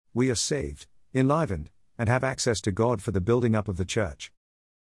We are saved, enlivened, and have access to God for the building up of the church.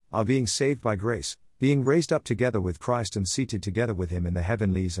 Our being saved by grace, being raised up together with Christ and seated together with Him in the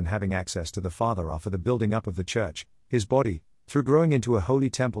heavenlies and having access to the Father are for the building up of the church, His body, through growing into a holy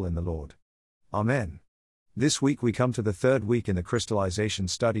temple in the Lord. Amen. This week we come to the third week in the crystallization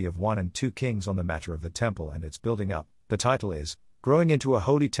study of 1 and 2 Kings on the matter of the temple and its building up. The title is, Growing into a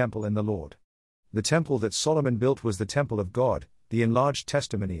Holy Temple in the Lord. The temple that Solomon built was the temple of God, the enlarged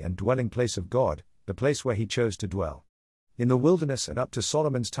testimony and dwelling place of God, the place where He chose to dwell. In the wilderness and up to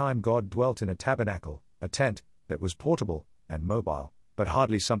Solomon's time God dwelt in a tabernacle, a tent, that was portable and mobile, but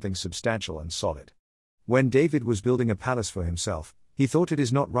hardly something substantial and solid. When David was building a palace for himself, he thought it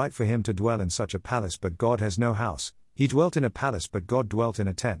is not right for him to dwell in such a palace, but God has no house. He dwelt in a palace but God dwelt in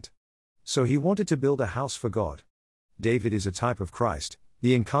a tent. So he wanted to build a house for God. David is a type of Christ,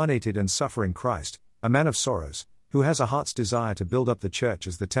 the incarnated and suffering Christ, a man of sorrows, who has a heart's desire to build up the church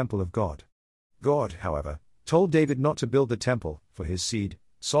as the temple of God. God, however, told David not to build the temple, for his seed,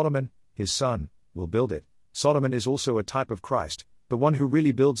 Solomon, his son, will build it. Solomon is also a type of Christ, the one who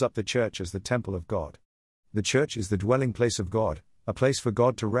really builds up the church as the temple of God. The church is the dwelling place of God, a place for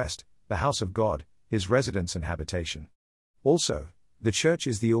God to rest, the house of God, His residence and habitation. Also, the church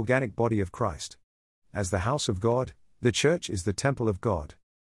is the organic body of Christ. As the house of God, the church is the temple of God.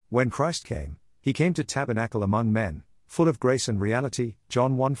 When Christ came, He came to tabernacle among men, full of grace and reality,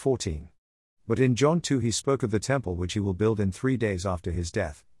 John 1:14. But in John 2 He spoke of the temple which He will build in 3 days after His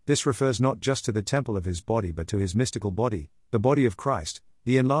death. This refers not just to the temple of His body but to His mystical body, the body of Christ,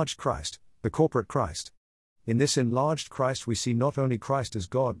 the enlarged Christ, the corporate Christ. In this enlarged Christ we see not only Christ as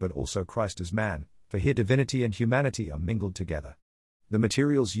God but also Christ as man, for here divinity and humanity are mingled together. The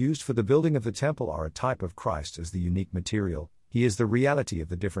materials used for the building of the temple are a type of Christ as the unique material. He is the reality of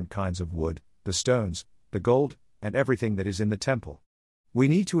the different kinds of wood, the stones, the gold, and everything that is in the temple. We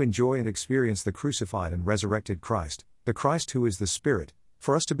need to enjoy and experience the crucified and resurrected Christ, the Christ who is the Spirit,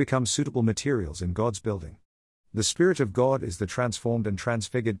 for us to become suitable materials in God's building. The Spirit of God is the transformed and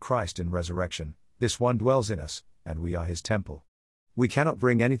transfigured Christ in resurrection. This one dwells in us, and we are His temple. We cannot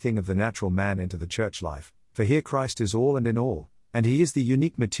bring anything of the natural man into the church life, for here Christ is all and in all, and He is the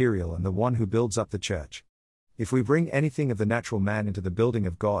unique material and the one who builds up the church. If we bring anything of the natural man into the building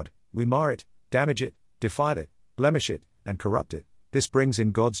of God, we mar it, damage it, defile it, blemish it, and corrupt it. This brings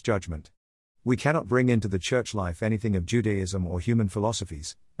in God's judgment. We cannot bring into the church life anything of Judaism or human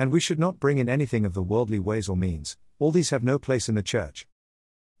philosophies, and we should not bring in anything of the worldly ways or means. All these have no place in the church.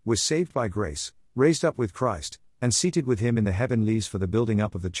 We're saved by grace, raised up with Christ, and seated with Him in the heavenlies for the building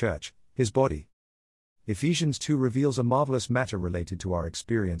up of the church, His body. Ephesians 2 reveals a marvelous matter related to our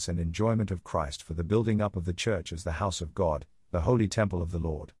experience and enjoyment of Christ for the building up of the church as the house of God, the holy temple of the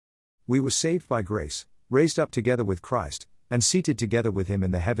Lord. We were saved by grace, raised up together with Christ, and seated together with Him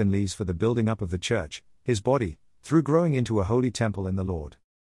in the heavenlies for the building up of the church, His body, through growing into a holy temple in the Lord.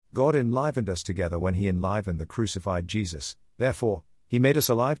 God enlivened us together when He enlivened the crucified Jesus, therefore, He made us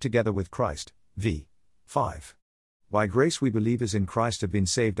alive together with Christ. v. 5. By grace we believers in Christ have been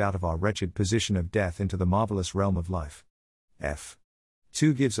saved out of our wretched position of death into the marvelous realm of life. f.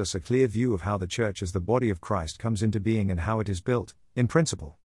 2 gives us a clear view of how the church as the body of Christ comes into being and how it is built, in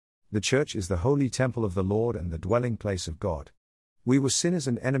principle. The church is the holy temple of the Lord and the dwelling place of God. We were sinners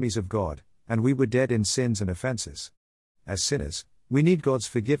and enemies of God, and we were dead in sins and offenses. As sinners, we need God's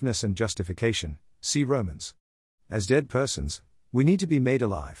forgiveness and justification, see Romans. As dead persons, we need to be made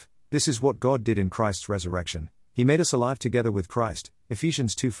alive. This is what God did in Christ's resurrection. He made us alive together with Christ,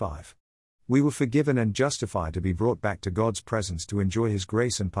 Ephesians 2:5. We were forgiven and justified to be brought back to God's presence to enjoy His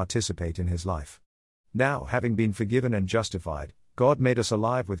grace and participate in His life. Now, having been forgiven and justified, God made us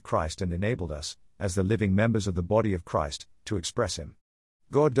alive with Christ and enabled us, as the living members of the body of Christ, to express Him.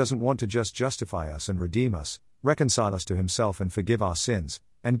 God doesn't want to just justify us and redeem us, reconcile us to Himself and forgive our sins,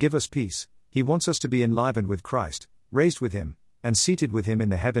 and give us peace. He wants us to be enlivened with Christ, raised with Him, and seated with Him in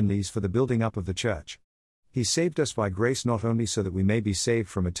the heavenlies for the building up of the church. He saved us by grace not only so that we may be saved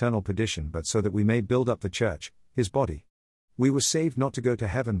from eternal perdition but so that we may build up the church, His body. We were saved not to go to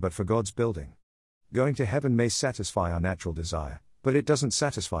heaven but for God's building. Going to heaven may satisfy our natural desire, but it doesn't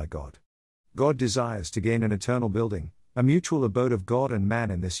satisfy God. God desires to gain an eternal building, a mutual abode of God and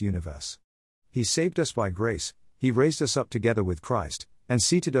man in this universe. He saved us by grace, He raised us up together with Christ, and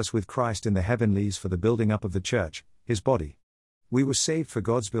seated us with Christ in the heavenlies for the building up of the church, His body. We were saved for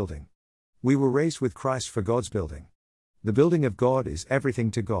God's building. We were raised with Christ for God's building. The building of God is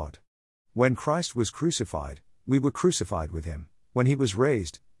everything to God. When Christ was crucified, we were crucified with Him. When He was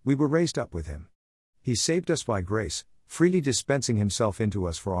raised, we were raised up with Him. He saved us by grace, freely dispensing Himself into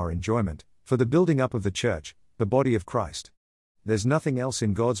us for our enjoyment, for the building up of the church, the body of Christ. There's nothing else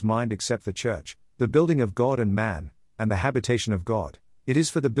in God's mind except the church, the building of God and man, and the habitation of God. It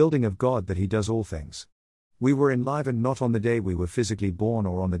is for the building of God that He does all things. We were enlivened not on the day we were physically born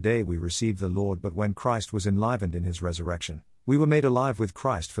or on the day we received the Lord, but when Christ was enlivened in His resurrection. We were made alive with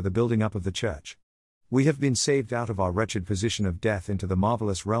Christ for the building up of the church. We have been saved out of our wretched position of death into the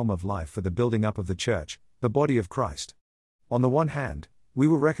marvelous realm of life for the building up of the church, the body of Christ. On the one hand, we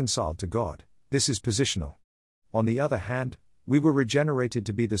were reconciled to God. This is positional. On the other hand, we were regenerated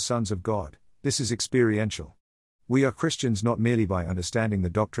to be the sons of God. This is experiential. We are Christians not merely by understanding the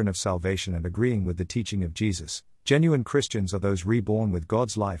doctrine of salvation and agreeing with the teaching of Jesus. Genuine Christians are those reborn with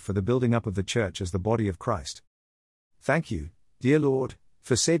God's life for the building up of the church as the body of Christ. Thank you, dear Lord,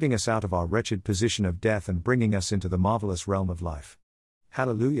 for saving us out of our wretched position of death and bringing us into the marvelous realm of life.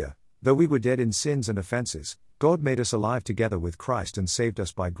 Hallelujah! Though we were dead in sins and offenses, God made us alive together with Christ and saved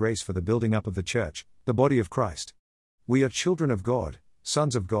us by grace for the building up of the church, the body of Christ. We are children of God,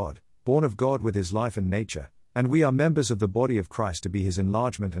 sons of God, born of God with His life and nature, and we are members of the body of Christ to be His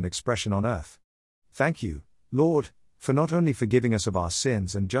enlargement and expression on earth. Thank you, Lord, for not only forgiving us of our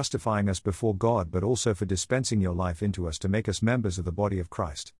sins and justifying us before God, but also for dispensing your life into us to make us members of the body of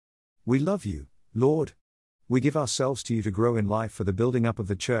Christ. We love you, Lord. We give ourselves to you to grow in life for the building up of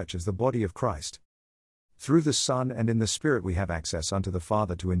the church as the body of Christ. Through the Son and in the Spirit we have access unto the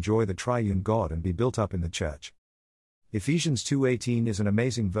Father to enjoy the triune God and be built up in the church. Ephesians 2:18 is an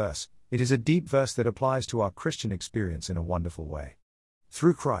amazing verse. It is a deep verse that applies to our Christian experience in a wonderful way.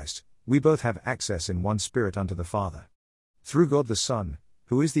 Through Christ, we both have access in one Spirit unto the Father. Through God the Son,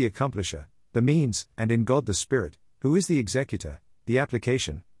 who is the accomplisher, the means, and in God the Spirit, who is the executor, the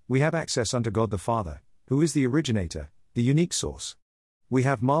application, we have access unto God the Father, who is the originator, the unique source. We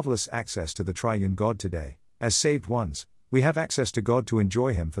have marvelous access to the triune God today. As saved ones, we have access to God to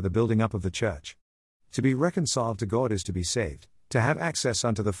enjoy Him for the building up of the church. To be reconciled to God is to be saved. To have access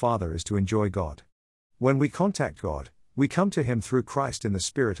unto the Father is to enjoy God. When we contact God, we come to Him through Christ in the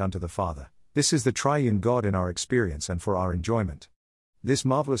Spirit unto the Father. This is the triune God in our experience and for our enjoyment. This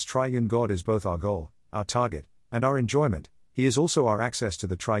marvelous triune God is both our goal, our target, and our enjoyment. He is also our access to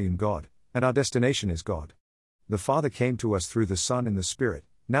the triune God, and our destination is God. The Father came to us through the Son in the Spirit.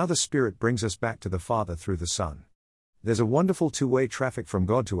 Now the Spirit brings us back to the Father through the Son. There's a wonderful two-way traffic from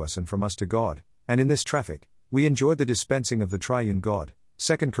God to us and from us to God, and in this traffic, we enjoy the dispensing of the triune God.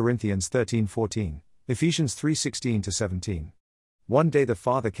 2 Corinthians 13:14, Ephesians 3:16-17. One day the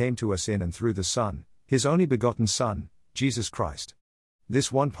Father came to us in and through the Son, His only begotten Son, Jesus Christ.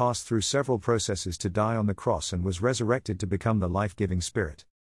 This one passed through several processes to die on the cross and was resurrected to become the life-giving Spirit.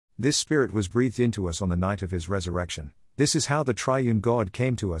 This Spirit was breathed into us on the night of His resurrection. This is how the triune God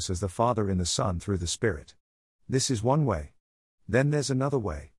came to us as the Father in the Son through the Spirit. This is one way. Then there's another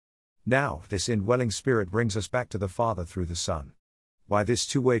way. Now, this indwelling Spirit brings us back to the Father through the Son. By this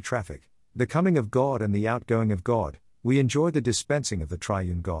two-way traffic, the coming of God and the outgoing of God, we enjoy the dispensing of the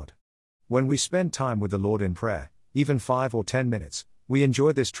triune God. When we spend time with the Lord in prayer, even 5 or 10 minutes, we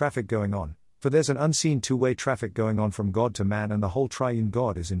enjoy this traffic going on, for there's an unseen two-way traffic going on from God to man, and the whole triune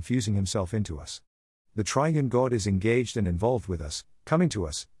God is infusing Himself into us. The triune God is engaged and involved with us, coming to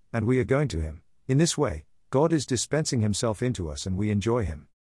us, and we are going to Him. In this way, God is dispensing Himself into us and we enjoy Him.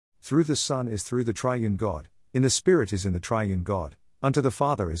 Through the Son is through the triune God, in the Spirit is in the triune God, unto the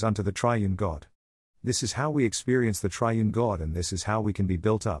Father is unto the triune God. This is how we experience the triune God, and this is how we can be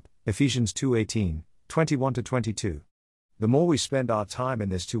built up. Ephesians 2:18, 21-22. The more we spend our time in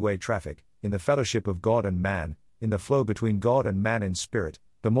this two-way traffic, in the fellowship of God and man, in the flow between God and man in spirit,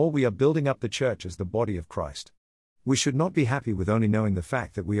 the more we are building up the church as the body of Christ. We should not be happy with only knowing the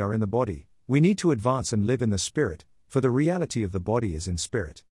fact that we are in the body. We need to advance and live in the Spirit, for the reality of the body is in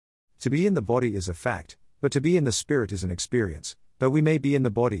spirit. To be in the body is a fact, but to be in the Spirit is an experience. Though we may be in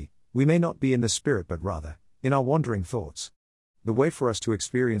the body, we may not be in the Spirit, but rather, in our wandering thoughts. The way for us to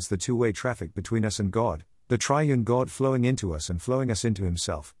experience the two-way traffic between us and God, the triune God flowing into us and flowing us into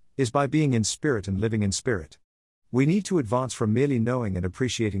Himself, is by being in spirit and living in spirit. We need to advance from merely knowing and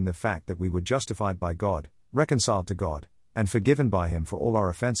appreciating the fact that we were justified by God, reconciled to God, and forgiven by Him for all our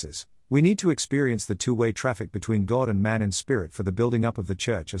offenses. We need to experience the two-way traffic between God and man in spirit for the building up of the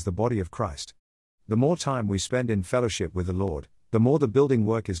church as the body of Christ. The more time we spend in fellowship with the Lord, the more the building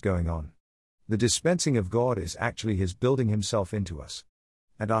work is going on. The dispensing of God is actually His building Himself into us.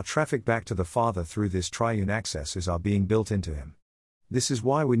 And our traffic back to the Father through this triune access is our being built into Him. This is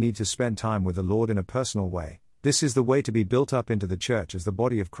why we need to spend time with the Lord in a personal way. This is the way to be built up into the church as the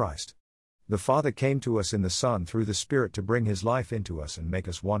body of Christ. The Father came to us in the Son through the Spirit to bring His life into us and make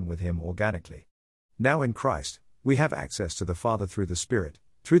us one with Him organically. Now in Christ, we have access to the Father through the Spirit.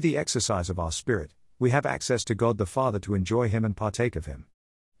 Through the exercise of our spirit, We have access to God the Father to enjoy Him and partake of Him.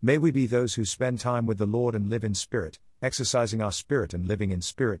 May we be those who spend time with the Lord and live in spirit, exercising our spirit and living in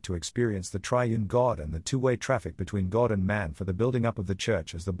spirit to experience the triune God and the two-way traffic between God and man for the building up of the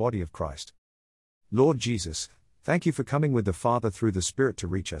church as the body of Christ. Lord Jesus, thank you for coming with the Father through the Spirit to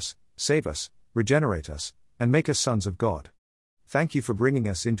reach us, save us, regenerate us, and make us sons of God. Thank you for bringing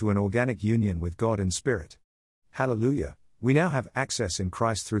us into an organic union with God in spirit. Hallelujah, we now have access in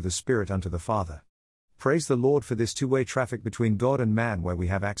Christ through the Spirit unto the Father. Praise the Lord for this two-way traffic between God and man where we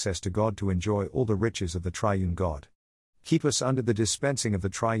have access to God to enjoy all the riches of the triune God. Keep us under the dispensing of the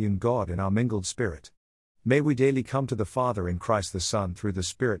triune God in our mingled spirit. May we daily come to the Father in Christ the Son through the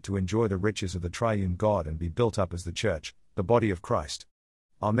Spirit to enjoy the riches of the triune God and be built up as the church, the body of Christ.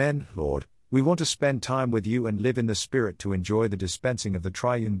 Amen. Lord, we want to spend time with you and live in the Spirit to enjoy the dispensing of the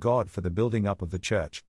triune God for the building up of the church,